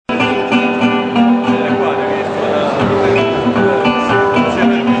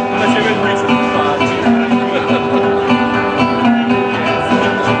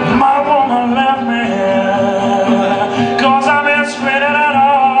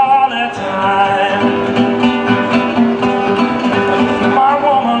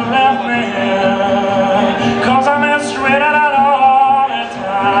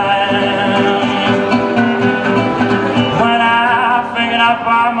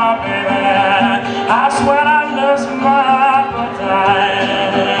my baby, I swear I lost my appetite.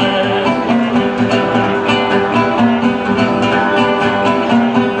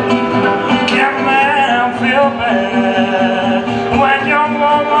 Can man feel bad when your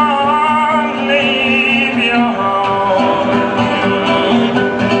woman leave your home?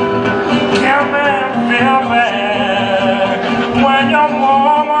 Can man feel bad when your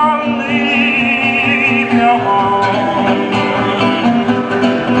woman leave your home?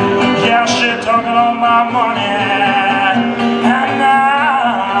 Yeah, she took all my money, and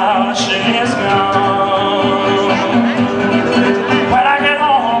now she's gone. When I get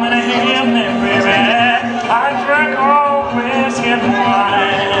home in the evening, baby, I drink old whiskey and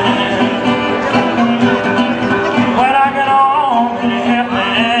wine. When I get home in the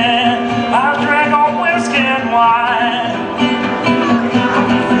evening, I drink old whiskey and wine.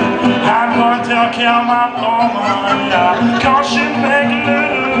 I'm going to kill my woman, yeah, 'cause she make me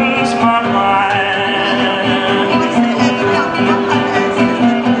lose my mind.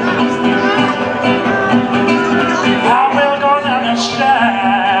 I will go down the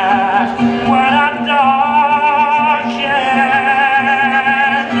shaft when I dog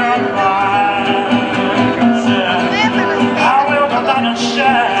can't rise. I will go down the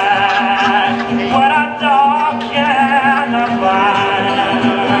shaft when I dog can't rise.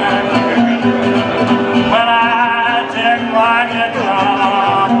 When I take my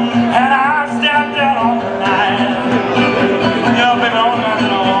guitar and I step down on the night, you'll be on that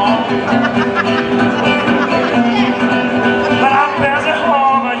long. But I'm busy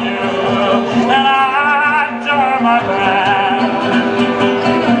over you, and I turn my back.